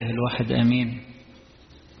الواحد آمين.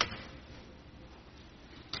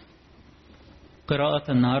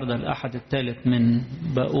 قراءة النهاردة الأحد الثالث من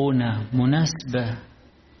بقونا مناسبة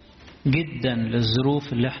جدا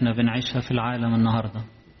للظروف اللي احنا بنعيشها في العالم النهاردة.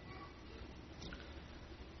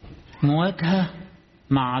 مواجهة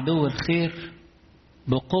مع عدو الخير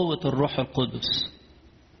بقوة الروح القدس،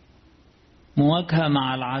 مواجهة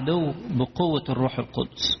مع العدو بقوة الروح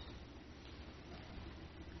القدس.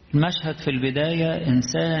 المشهد في البداية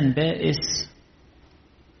إنسان بائس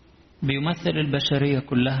بيمثل البشرية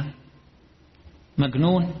كلها،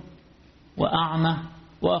 مجنون وأعمى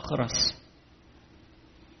وأخرس،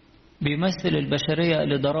 بيمثل البشرية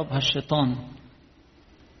اللي ضربها الشيطان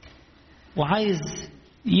وعايز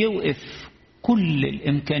يوقف كل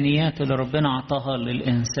الإمكانيات اللي ربنا عطاها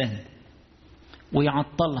للإنسان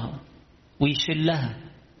ويعطلها ويشلها.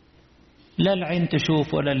 لا العين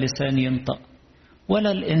تشوف ولا اللسان ينطق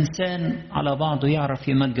ولا الإنسان على بعضه يعرف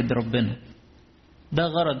يمجد ربنا. ده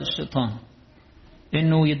غرض الشيطان،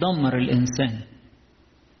 إنه يدمر الإنسان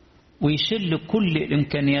ويشل كل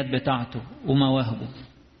الإمكانيات بتاعته ومواهبه.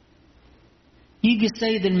 يجي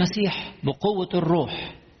السيد المسيح بقوة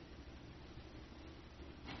الروح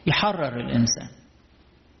يحرر الإنسان،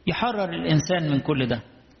 يحرر الإنسان من كل ده،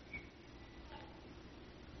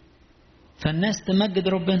 فالناس تمجد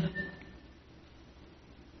ربنا.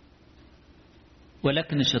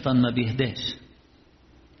 ولكن الشيطان ما بيهداش،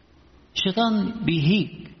 الشيطان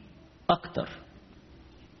بيهيج أكتر.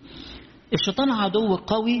 الشيطان عدو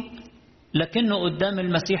قوي لكنه قدام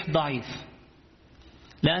المسيح ضعيف،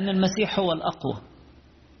 لأن المسيح هو الأقوى.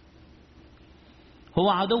 هو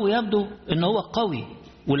عدو يبدو أنه هو قوي،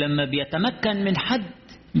 ولما بيتمكن من حد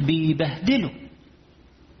بيبهدله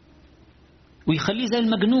ويخليه زي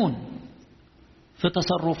المجنون في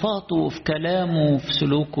تصرفاته وفي كلامه وفي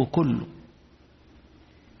سلوكه كله.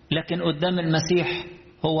 لكن قدام المسيح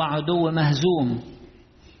هو عدو مهزوم.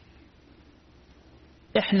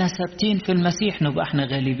 احنا ثابتين في المسيح نبقى احنا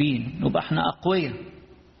غالبين، نبقى احنا أقوياء.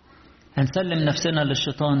 هنسلم نفسنا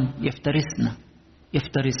للشيطان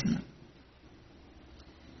يفترسنا.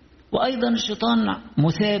 وأيضا الشيطان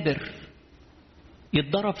مثابر،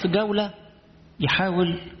 يتضرب في جولة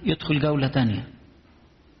يحاول يدخل جولة تانية،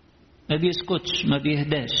 ما بيسكتش ما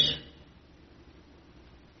بيهداش.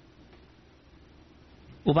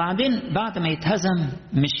 وبعدين بعد ما يتهزم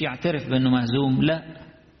مش يعترف بأنه مهزوم، لا،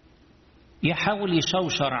 يحاول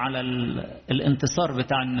يشوشر على الانتصار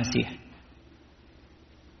بتاع المسيح.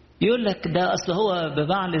 يقول لك ده أصل هو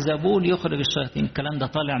ببعل زبول يخرج الشياطين. الكلام ده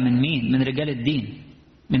طالع من مين؟ من رجال الدين،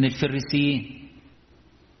 من الفريسيين.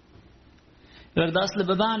 يقول لك ده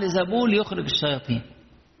أصل ببعل زبول يخرج الشياطين.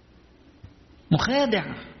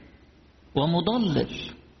 مخادع ومضلل،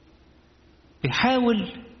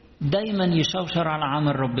 يحاول دايما يشوشر على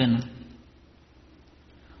عمل ربنا،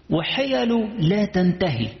 وحيله لا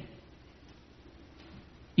تنتهي.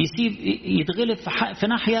 يسيب يتغلب في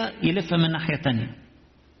ناحية يلف من ناحية تانية،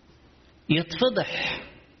 يتفضح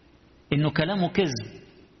انه كلامه كذب،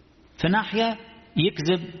 في ناحية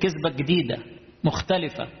يكذب كذبة جديدة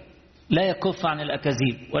مختلفة، لا يكف عن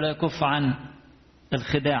الأكاذيب ولا يكف عن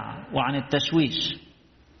الخداع وعن التشويش.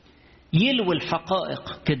 يلوي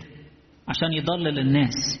الحقائق كده عشان يضلل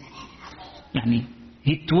الناس، يعني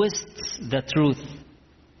he twists the truth،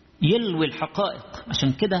 يلوي الحقائق.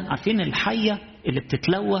 عشان كده عارفين الحية اللي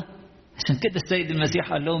بتتلوى؟ عشان كده السيد المسيح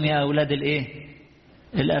قال لهم يا أولاد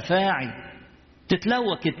الأفاعي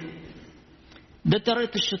تتلوى كده. ده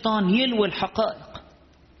طريقة الشيطان، يلوي الحقائق.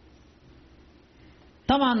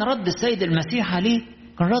 طبعا رد السيد المسيح عليه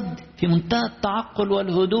كان رد في منتهى التعقل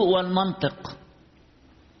والهدوء والمنطق.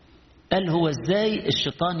 قال هو ازاي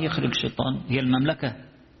الشيطان يخرج شيطان؟ هي المملكة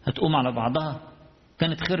هتقوم على بعضها؟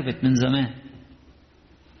 كانت خربت من زمان.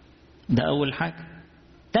 ده أول حاجة.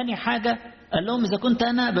 تاني حاجة قال لهم إذا كنت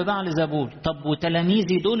أنا ببعل زبول، طب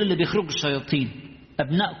وتلاميذي دول اللي بيخرجوا الشياطين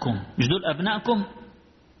أبنائكم، مش دول أبنائكم؟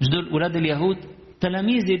 مش دول أولاد اليهود؟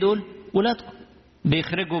 تلاميذي دول أولادكم.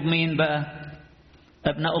 بيخرجوا بمين بقى؟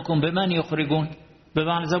 أبنائكم بمن يخرجون؟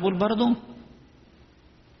 ببعل زبول برضو.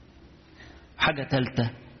 حاجة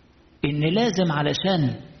ثالثة، إن لازم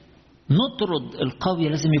علشان نطرد القوي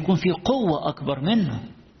لازم يكون في قوة أكبر منه.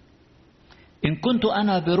 إن كنت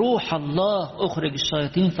أنا بروح الله أخرج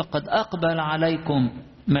الشياطين فقد أقبل عليكم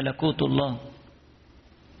ملكوت الله.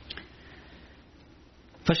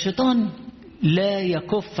 فالشيطان لا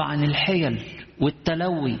يكف عن الحيل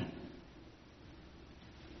والتلوي،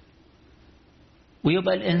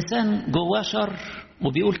 ويبقى الإنسان جواه شر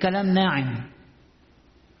وبيقول كلام ناعم.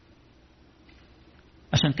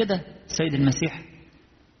 عشان كده السيد المسيح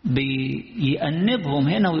بيأنبهم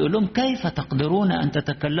هنا ويقول لهم كيف تقدرون أن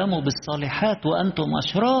تتكلموا بالصالحات وأنتم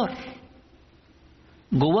أشرار؟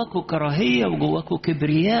 جواكوا كراهية وجواكوا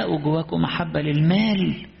كبرياء وجواكوا محبة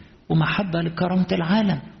للمال ومحبة لكرامة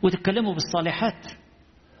العالم وتتكلموا بالصالحات.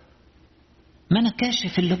 ما أنا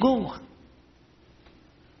كاشف اللي جوه.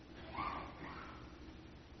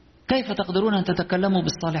 كيف تقدرون أن تتكلموا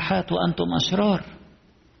بالصالحات وأنتم أشرار؟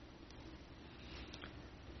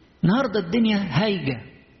 النهاردة الدنيا هايجة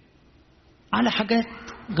على حاجات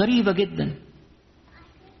غريبة جدا.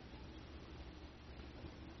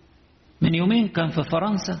 من يومين كان في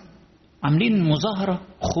فرنسا عاملين مظاهرة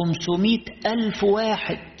 500,000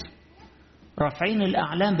 واحد رافعين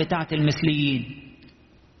الأعلام بتاعة المثليين،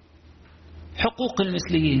 حقوق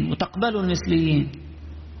المثليين وتقبلوا المثليين.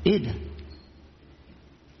 ايه ده؟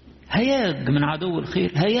 هياج من عدو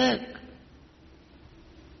الخير، هياج.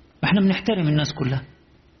 احنا بنحترم الناس كلها،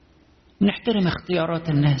 بنحترم اختيارات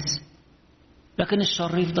الناس، لكن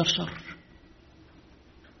الشر يفضل شر.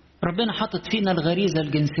 ربنا حاطط فينا الغريزة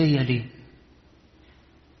الجنسية ليه؟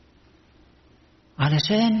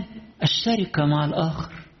 علشان الشركة مع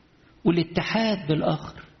الآخر والاتحاد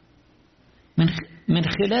بالآخر. من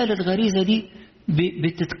خلال الغريزة دي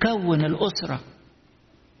بتتكون الأسرة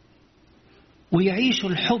ويعيشوا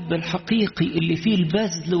الحب الحقيقي اللي فيه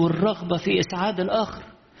البذل والرغبة في إسعاد الآخر.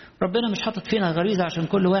 ربنا مش حاطط فينا غريزة عشان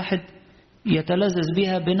كل واحد يتلذذ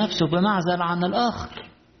بها بنفسه بمعزل عن الآخر.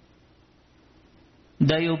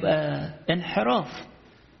 ده يبقى انحراف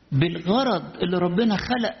بالغرض اللي ربنا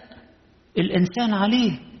خلق الإنسان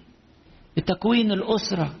عليه، لتكوين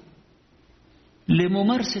الأسرة،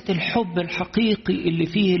 لممارسة الحب الحقيقي اللي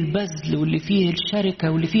فيه البذل واللي فيه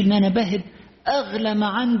الشركة واللي فيه ان انا بهب اغلى ما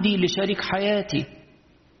عندي لشريك حياتي،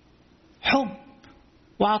 حب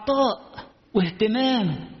وعطاء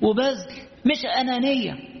واهتمام وبذل، مش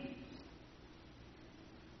انانية.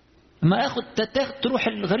 ما تروح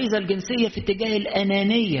الغريزة الجنسية في اتجاه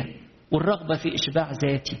الانانية والرغبة في اشباع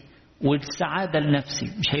ذاتي والسعادة النفسي،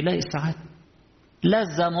 مش هيلاقي السعادة.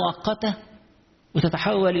 لذة مؤقتة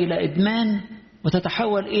وتتحول الى ادمان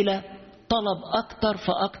وتتحول إلى طلب أكتر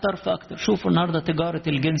فأكتر فأكتر. شوفوا النهاردة تجارة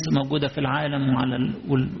الجنس موجودة في العالم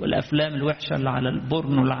والأفلام الوحشة اللي على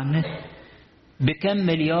البورن واللي على النت، بكم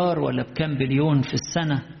مليار ولا بكم بليون في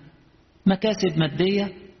السنة مكاسب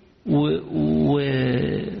مادية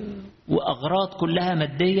وأغراض كلها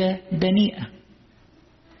مادية دنيئة.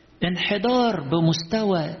 انحدار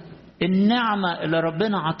بمستوى النعمة اللي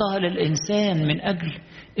ربنا عطاها للإنسان من أجل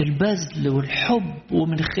البذل والحب،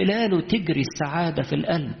 ومن خلاله تجري السعادة في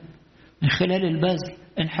القلب من خلال البذل.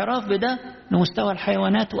 انحراف بده لمستوى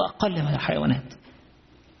الحيوانات وأقل من الحيوانات.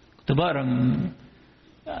 كنت بقرا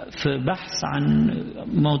في بحث عن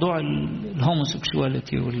موضوع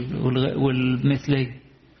الهوموسيكشواليتي والمثلية.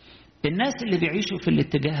 الناس اللي بيعيشوا في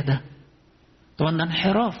الاتجاه ده طبعا ده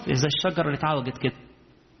انحراف، إذا الشجرة اللي اتعوجت كده.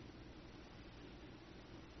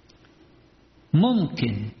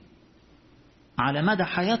 ممكن على مدى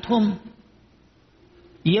حياتهم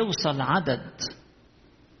يوصل عدد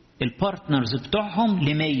البارتنرز بتوعهم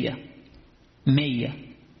ل100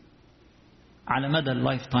 على مدى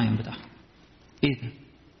اللايف تايم بتاعهم. ايه ده؟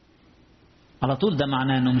 على طول ده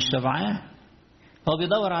معناه انه مش شبعان، هو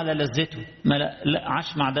بيدور على لذته. ما لا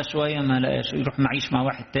عاش مع ده شويه ما لقاش، يروح معيش مع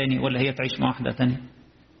واحد تاني ولا هي تعيش مع واحده تانية.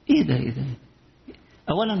 ايه ده؟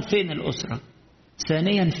 اولا فين الاسره؟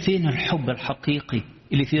 ثانيا فين الحب الحقيقي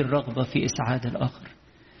اللي فيه الرغبة في إسعاد الآخر؟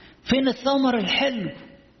 فين الثمر الحلو؟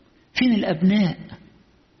 فين الأبناء؟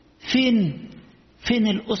 فين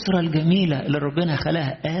الأسرة الجميلة اللي ربنا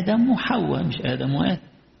خلاها آدم وحواء، مش آدم وآدم.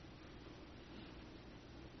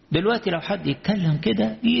 دلوقتي لو حد يتكلم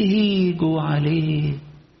كده يهيجوا عليه،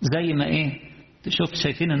 زي ما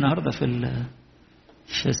شايفين النهاردة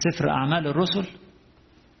في سفر أعمال الرسل،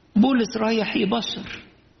 بولس رايح يبشر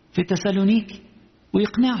في تسالونيكي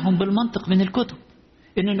ويقنعهم بالمنطق من الكتب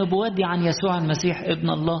إن النبوات دي عن يسوع المسيح ابن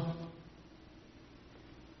الله،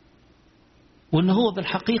 وإن هو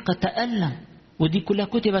بالحقيقة تألم، ودي كلها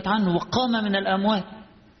كتبت عنه، وقام من الأموات.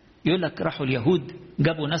 يقول لك راحوا اليهود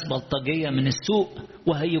جابوا ناس بلطجية من السوق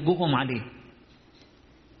وهيجوهم عليه.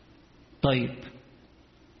 طيب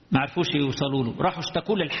ما عرفوش يوصلوا له، راحوا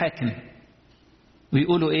اشتكوا للحاكم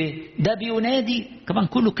ويقولوا ده بينادي، كمان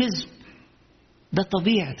كله كذب. ده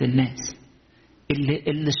طبيعة الناس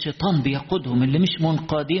اللي الشيطان بيقودهم، اللي مش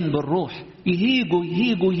منقادين بالروح،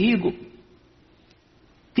 يهيجوا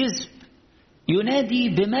كذب. ينادي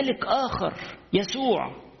بملك آخر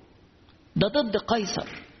يسوع، ده ضد قيصر،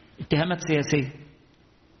 اتهامات سياسية.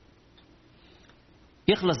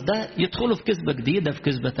 يخلص ده يدخلوا في كذبة جديدة، في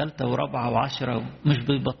كذبة ثالثة ورابعة وعشرة، مش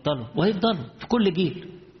بيبطلوا وهيفضلوا في كل جيل.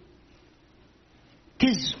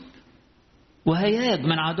 كذب وهياج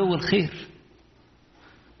من عدو الخير.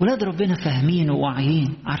 ولاد ربنا فاهمين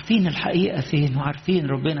وواعيين، عارفين الحقيقة فين، وعارفين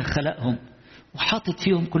ربنا خلقهم وحاطط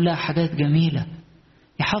فيهم كلها حاجات جميلة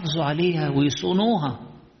يحافظوا عليها ويصونوها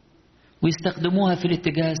ويستخدموها في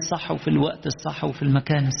الاتجاه الصح وفي الوقت الصح وفي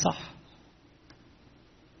المكان الصح.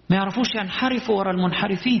 ما يعرفوش ينحرفوا ورا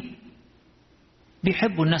المنحرفين.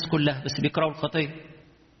 بيحبوا الناس كلها بس بيكرهوا الخطية.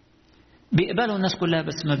 بيقبلوا الناس كلها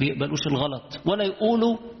بس ما بيقبلوش الغلط، ولا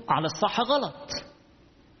يقولوا على الصح غلط.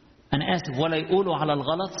 أنا آسف، ولا يقولوا على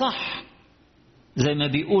الغلط صح. زي ما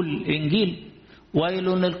بيقول الإنجيل: ويل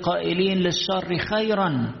للقائلين للشر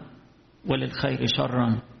خيرا وللخير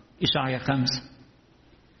شرا. إشعياء 5.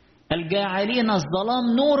 الجاعلين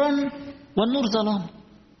الظلام نورا والنور ظلام.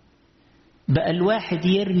 بقى الواحد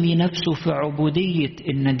يرمي نفسه في عبودية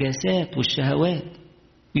النجاسات والشهوات،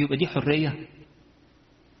 يبقى دي حرية؟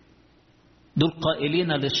 دول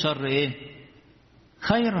قائلين للشر ايه؟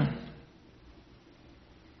 خيرا.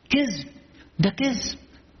 كذب، ده كذب.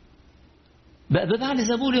 بقى ببعل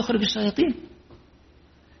زبول يخرج الشياطين.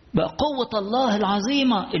 بقى قوة الله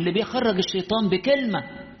العظيمة اللي بيخرج الشيطان بكلمة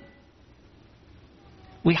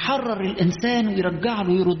ويحرر الإنسان ويرجع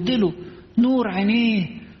له ويرد له نور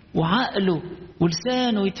عينيه وعقله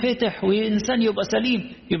ولسانه يتفتح وإنسان يبقى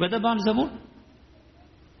سليم. يبقى ده بعل زبول.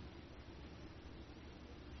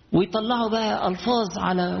 ويطلعوا بقى ألفاظ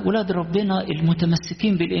على ولاد ربنا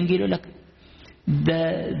المتمسكين بالإنجيل، يقول لك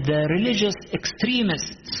the religious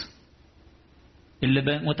extremist اللي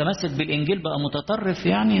متمسك بالإنجيل بقى متطرف،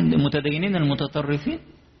 يعني المتدينين المتطرفين.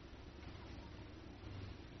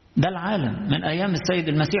 ده العالم من أيام السيد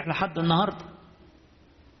المسيح لحد النهاردة.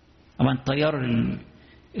 طبعا التيار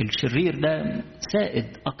الشرير ده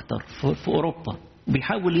سائد أكتر في أوروبا،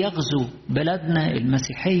 بيحاول يغزو بلدنا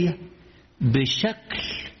المسيحية بشكل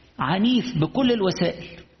عنيف بكل الوسائل.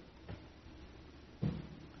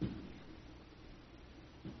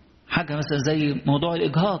 حاجة مثلا زي موضوع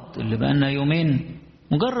الإجهاض اللي بقالنا يومين،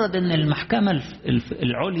 مجرد أن المحكمة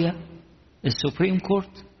العليا السوبريم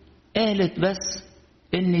كورت قالت بس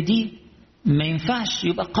أن دي ما ينفعش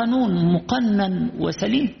يبقى قانون مقنن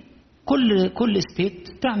وسليم. كل ستيت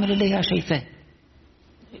تعمل اللي هي شايفاه.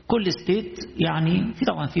 كل ستيت يعني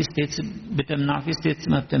طبعا في ستيتس بتمنع، في ستيتس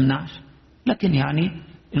ما بتمنعش، لكن يعني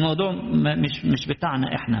الموضوع مش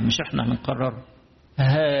بتاعنا احنا، مش احنا اللي نقرره.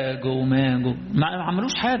 هاجوا وماجوا، ما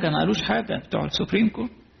عملوش حاجة، ما قالوش حاجة بتوع السوبريم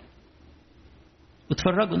كورت.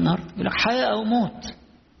 وتفرجوا النهارده يقول لك حياة أو موت،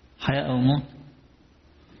 حياة أو موت.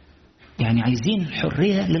 يعني عايزين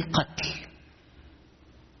الحرية للقتل.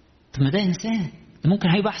 طب ما ده إنسان، ممكن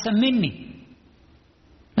هيبقى أحسن مني،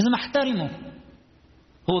 لازم أحترمه.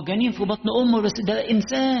 هو جنين في بطن أمه بس ده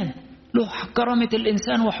إنسان له كرامة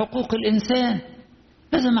الإنسان وحقوق الإنسان،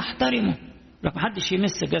 لازم أحترمه. لو محدش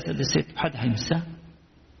يمس جسد الست، حد هيمسها،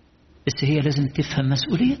 بس هي لازم تفهم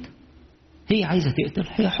مسؤوليتها. هي عايزة تقتل،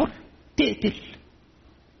 هي حر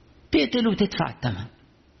تقتل وتدفع الثمن.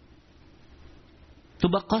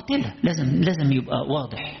 تبقى قاتلة، لازم يبقى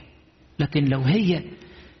واضح. لكن لو هي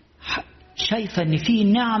شايفة ان في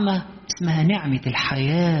نعمة اسمها نعمة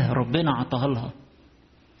الحياة ربنا عطاها لها،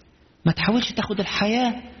 ما تحاولش تاخد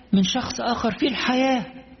الحياة من شخص آخر فيه الحياة.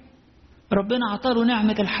 ربنا عطاله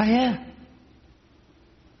نعمة الحياة.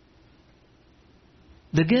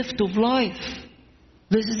 The gift of life.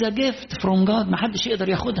 This is a gift from God. ما حدش يقدر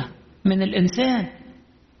ياخدها من الإنسان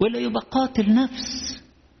ولا يبقى قاتل نفس.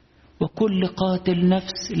 وكل قاتل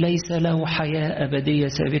نفس ليس له حياة أبدية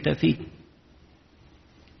ثابتة فيه.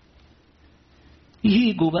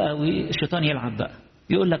 يجوا بقى والشيطان يلعب بقى،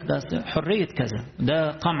 يقول لك ده حرية كذا،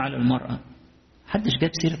 ده قمع للمرأة. حدش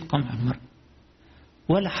جاب سيرة قمع المرأة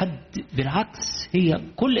ولا حد، بالعكس هي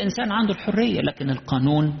كل إنسان عنده الحرية. لكن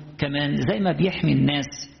القانون كمان زي ما بيحمي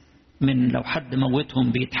الناس من لو حد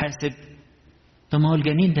موتهم بيتحاسب. طب ما هو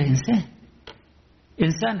الجنين ده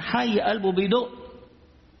إنسان حي، قلبه بيدق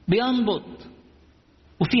بينبض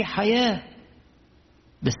وفي حياة.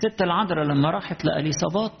 ده الست العذراء لما راحت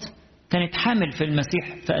لأليصابات كانت حامل في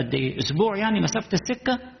المسيح في قد ايه؟ أسبوع يعني مسافة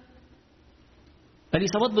السكة.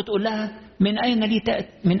 أليصابات بتقول لها من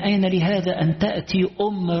أين لي هذا أن تأتي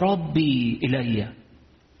أم ربي إلي؟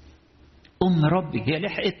 أم ربي هي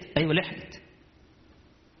لحقت؟ أيوة لحقت.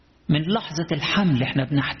 من لحظة الحمل احنا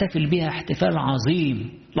بنحتفل بها احتفال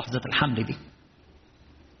عظيم. لحظة الحمل دي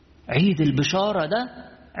عيد البشارة،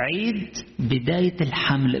 ده عيد بداية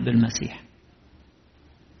الحمل بالمسيح.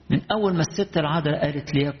 من أول ما الست العذراء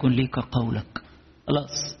قالت ليكن ليك قولك،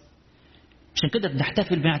 خلاص. عشان كده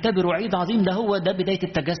بنعتبره عيد عظيم. ده بداية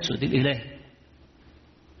التجسد الإلهي.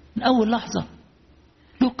 من أول لحظة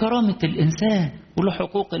له كرامة الإنسان وله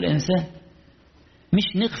حقوق الإنسان.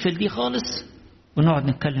 مش نغفل دي خالص ونقعد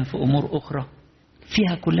نتكلم في أمور أخرى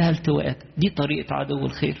فيها كلها التواءات. دي طريقة عدو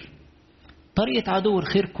الخير. طريقة عدو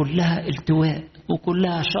الخير كلها التواء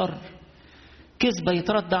وكلها شر. كذبة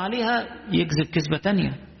يترد عليها يكذب كذبة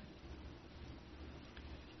تانية،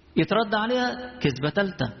 يترد عليها كذبة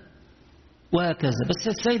ثالثة، وهكذا. بس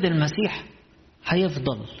السيد المسيح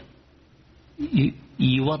هيفضل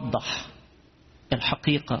يوضح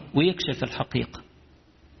الحقيقة ويكشف الحقيقة.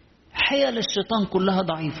 حيل الشيطان كلها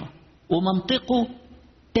ضعيفة ومنطقه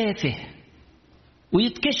تافه،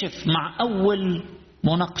 ويتكشف مع أول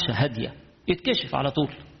مناقشة هادية، يتكشف على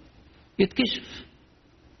طول، يتكشف.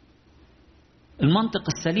 المنطق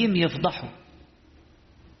السليم يفضحه.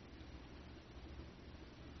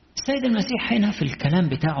 السيد المسيح هنا في الكلام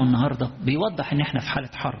بتاعه النهاردة بيوضح ان احنا في حالة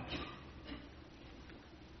حرب.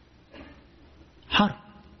 حرب.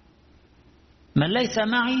 من ليس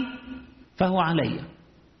معي فهو علي،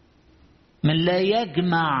 من لا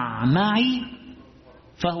يجمع معي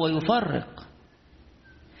فهو يفرق.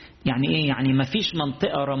 يعني ايه؟ يعني ما فيش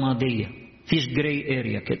منطقة رمادية، فيش جراي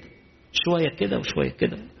اريا كده، شوية كده وشوية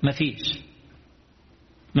كده،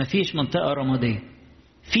 ما فيش منطقة رمادية.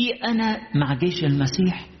 في أنا مع جيش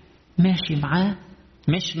المسيح ماشي معاه،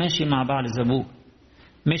 مش ماشي مع بعل زبور،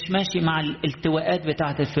 مش ماشي مع الالتواءات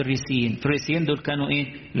بتاعة الفريسيين. الفريسيين دول كانوا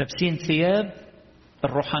ايه؟ لابسين ثياب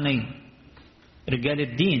الروحانية، رجال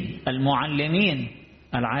الدين المعلمين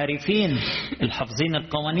العارفين الحافظين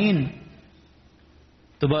القوانين.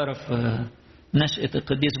 تبارك نشأة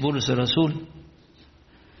القديس بولس الرسول،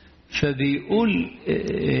 فبيقول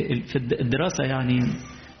في الدراسة يعني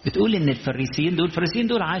بتقول ان الفريسيين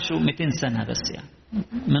دول عاشوا 200 سنة بس، يعني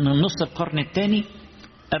من النص القرن الثاني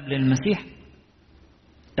قبل المسيح،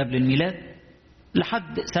 قبل الميلاد،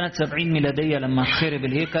 لحد سنة 70 ميلادية لما خرب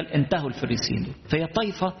الهيكل انتهوا الفريسيين دول. فهي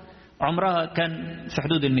طائفة عمرها كان في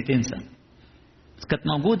حدود 200 سنة، بس كانت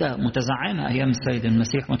موجودة متزعمة أيام السيد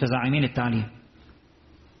المسيح، متزعمين التعليم.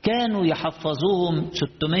 كانوا يحفظوهم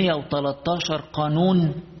 613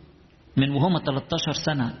 قانون من وهم 13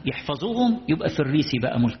 سنة يحفظوهم، يبقى فريسي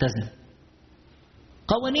بقى ملتزم.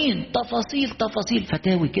 قوانين، تفاصيل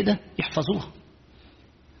فتاوي كده يحفظوها،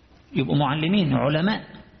 يبقوا معلمين علماء،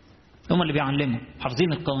 هم اللي بيعلموا،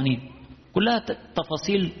 حافظين القوانين كلها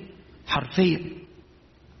تفاصيل حرفية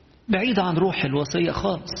بعيدة عن روح الوصية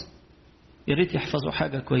خالص. يا ريت يحفظوا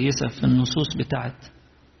حاجة كويسة في النصوص بتاعت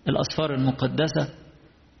الأسفار المقدسة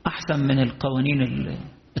أحسن من القوانين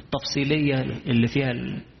التفصيلية اللي فيها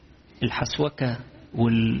الحسوكة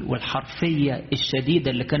والحرفية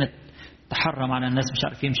الشديدة اللي كانت تحرم على الناس، مش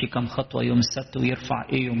عارف يمشي كم خطوة يوم السبت ويرفع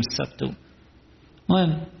ايه يوم السبت.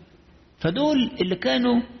 مهم. فدول اللي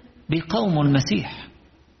كانوا بيقاوموا المسيح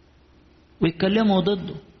ويتكلموا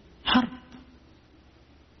ضده. حرب.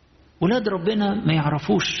 ولاد ربنا ما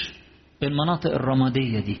يعرفوش المناطق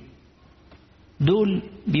الرمادية دي، دول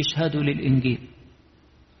بيشهدوا للإنجيل،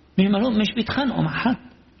 مش بيتخانقوا مع حد،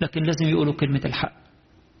 لكن لازم يقولوا كلمة الحق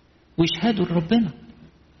ويشهدوا لربنا.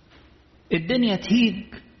 الدنيا تهيج،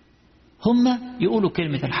 هم يقولوا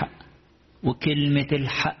كلمة الحق، وكلمة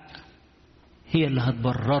الحق هي اللي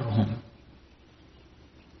هتبررهم.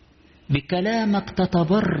 بكلامك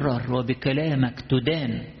تتبرر وبكلامك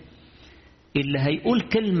تدان. اللي هيقول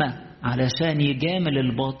كلمة علشان يجامل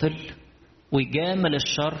الباطل ويجامل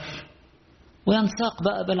الشر وينساق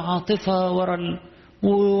بقى بالعاطفة ورا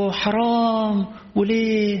وحرام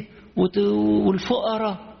وليه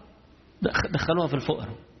والفقراء، دخلوها في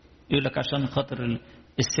الفقراء. يقول لك عشان خاطر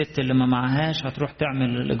الست اللي ما معهاش هتروح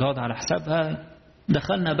تعمل الإجهاض على حسابها.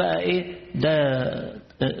 دخلنا بقى ايه ده؟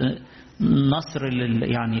 نصر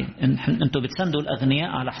يعني انتوا بتساندوا الأغنياء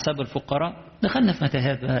على حساب الفقراء. دخلنا في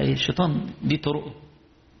متاهات بقى ايه؟ الشيطان دي طرقه.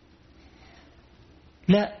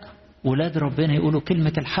 لا، ولاد ربنا يقولوا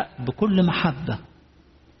كلمة الحق بكل محبة،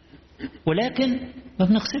 ولكن ما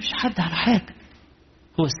بنغصبش حد على حاجة.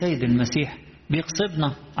 هو السيد المسيح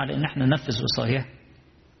بيغصبنا على ان احنا ننفذ وصاياه؟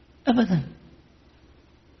 ابدا.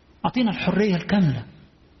 اعطينا الحرية الكاملة.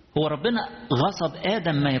 هو ربنا غصب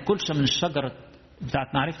آدم ما ياكلش من الشجرة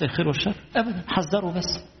بتاعت معرفة الخير والشر؟ ابدا. حذره،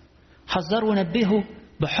 بس حذره ونبهه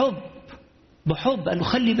بحب قال له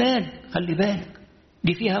خلي بالك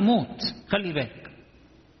دي فيها موت، خلي بالك.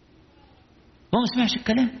 هو ما سمعش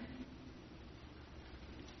الكلام،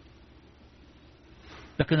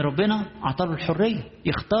 لكن ربنا أعطاه الحرية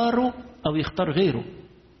يختاره أو يختار غيره.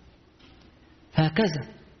 هكذا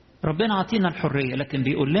ربنا عطينا الحرية، لكن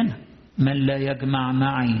بيقول لنا من لا يجمع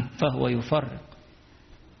معي فهو يفرق،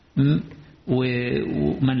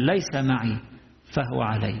 ومن ليس معي فهو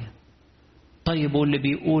علي. طيب، واللي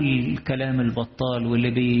بيقول الكلام البطال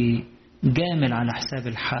واللي بيجامل على حساب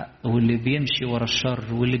الحق واللي بيمشي ورا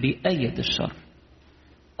الشر واللي بيأيد الشر،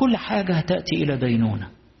 كل حاجة هتأتي إلى دينونة،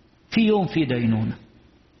 في يوم في دينونة.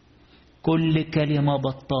 كل كلمة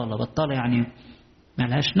بطالة يعني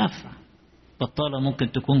ملهاش نفع. بطالة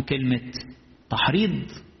ممكن تكون كلمة تحريض،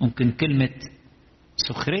 ممكن كلمة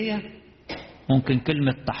سخرية، ممكن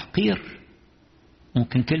كلمة تحقير،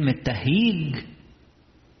 ممكن كلمة تهييج،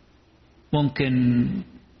 ممكن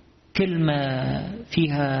كلمة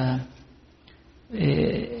فيها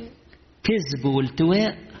كذب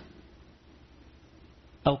والتواء،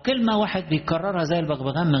 أو كلمة واحد بيكررها زي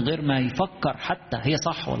البغبغان من غير ما يفكر حتى هي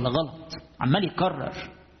صح ولا غلط، عمال يكرر.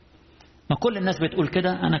 ما كل الناس بتقول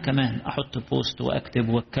كده، أنا كمان أحط بوست وأكتب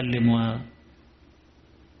وأتكلم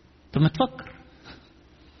طب ما تفكر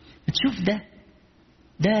تشوف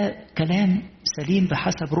ده كلام سليم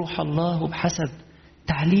بحسب روح الله وبحسب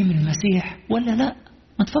تعليم المسيح ولا لا؟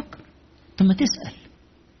 ما تفكر، طب ما تسأل،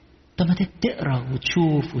 طب ما تقرأ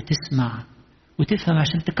وتشوف وتسمع وتفهم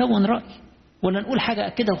عشان تكون رأي، ولا نقول حاجة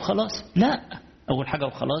كده وخلاص؟ لا، أول حاجة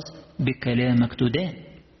وخلاص بكلامك تدان،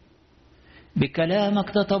 بكلامك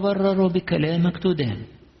تتبرر وبكلامك تدان.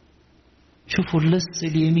 شوفوا اللص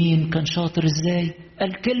اليمين كان شاطر ازاي،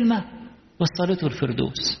 الكلمة وصلته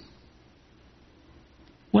الفردوس.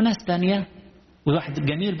 وناس تانية، وواحد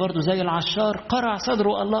جميل برضو زي العشار، قرع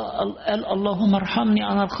صدره الله، قال اللهم ارحمني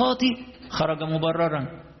أنا الخاطي، خرج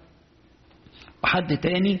مبررا. وحد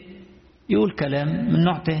تاني يقول كلام من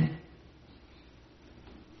نوع تاني،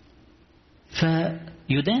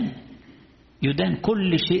 فيدان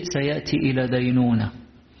كل شيء سيأتي إلى دينونة.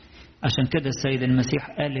 عشان كده السيد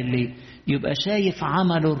المسيح قال اللي يبقى شايف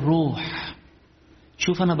عمل الروح.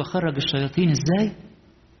 شوف أنا بخرج الشياطين إزاي،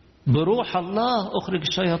 بروح الله أخرج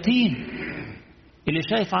الشياطين. اللي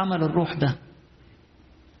شايف عمل الروح ده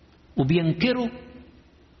وبينكره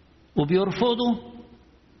وبيرفضه،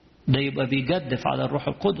 ده يبقى بيجدف على الروح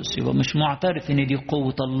القدس، يبقى مش معترف ان دي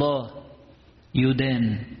قوة الله.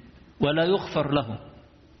 يدان ولا يغفر له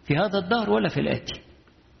في هذا الدهر ولا في الآتي.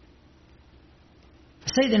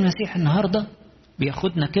 السيد المسيح النهاردة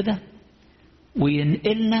بياخدنا كده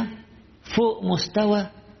وينقلنا فوق مستوى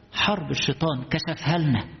حرب الشيطان، كشفها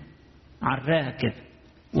لنا، عراها كده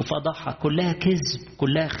وفضحها، كلها كذب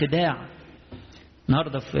كلها خداع.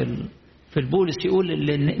 النهاردة في البولس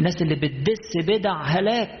يقول الناس اللي بتدس بدع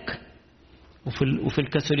هلاك، وفي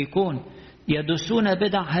الكاثوليكون يدسون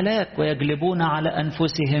بدع هلاك ويجلبون على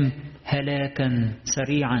أنفسهم هلاكا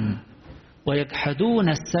سريعا، ويجحدون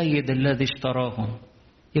السيد الذي اشتراهم.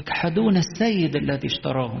 يجحدون السيد الذي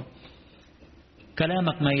اشتراهم.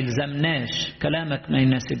 كلامك ما يلزمناش، كلامك ما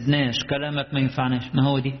يناسبناش، كلامك ما ينفعناش. ما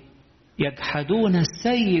هو دي يجحدون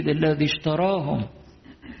السيد الذي اشتراهم.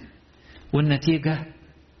 والنتيجة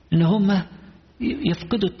ان هم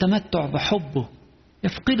يفقدوا التمتع بحبه،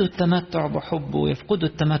 يفقدوا التمتع بحبه ويفقدوا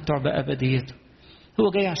التمتع بأبديته.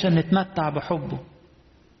 هو جاي عشان نتمتع بحبه.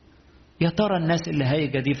 يا ترى الناس اللي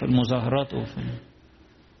هايجة دي في المظاهرات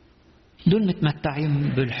دول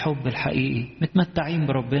متمتعين بالحب الحقيقي، متمتعين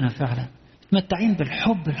بربنا فعلا، متمتعين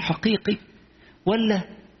بالحب الحقيقي، ولا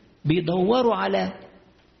بيدوروا على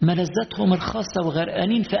ملذاتهم الخاصة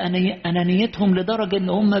وغرقانين في أنانيتهم لدرجة ان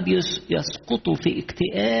هم بيسقطوا في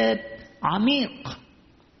اكتئاب عميق،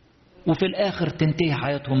 وفي الآخر تنتهي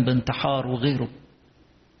حياتهم بانتحار وغيره،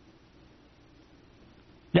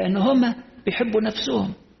 لأن هم بيحبوا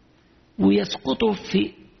نفسهم ويسقطوا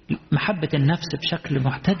في محبة النفس بشكل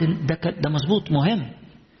معتدل. ده مظبوط مهم،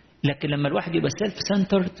 لكن لما الواحد يبقى سيلف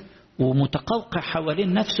سنترد ومتقوقع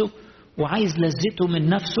حوالين نفسه وعايز لذته من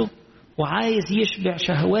نفسه وعايز يشبع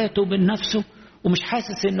شهواته من نفسه ومش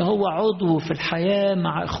حاسس ان هو عضو في الحياة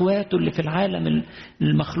مع اخواته اللي في العالم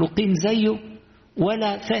المخلوقين زيه،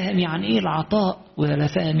 ولا فاهم يعني ايه العطاء، ولا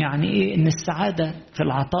فاهم يعني ايه ان السعادة في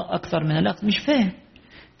العطاء اكثر من الاخذ، مش فاهم،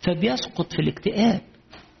 فبيسقط في الاكتئاب،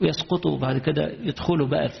 ويسقطوا بعد كده يدخلوا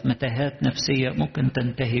بقى في متاهات نفسية ممكن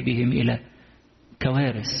تنتهي بهم إلى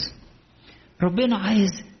كوارث. ربنا عايز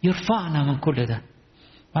يرفعنا من كل ده،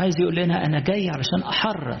 وعايز يقول لنا أنا جاي علشان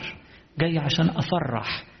أحرر، جاي عشان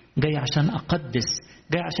أفرح، جاي عشان أقدس،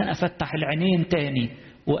 جاي عشان أفتح العينين تاني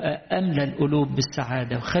وأملى القلوب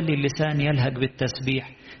بالسعادة وخلي اللسان يلهج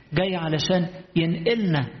بالتسبيح، جاي علشان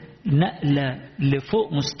ينقلنا نقلة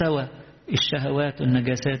لفوق مستوى الشهوات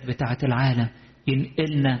والنجاسات بتاعة العالم،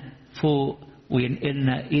 ينقلنا فوق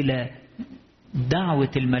وينقلنا إلى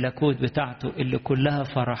دعوة الملكوت بتاعته اللي كلها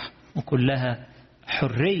فرح وكلها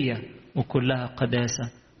حرية وكلها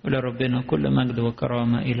قداسة. ولربنا كل مجد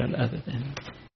وكرامة إلى الأبد.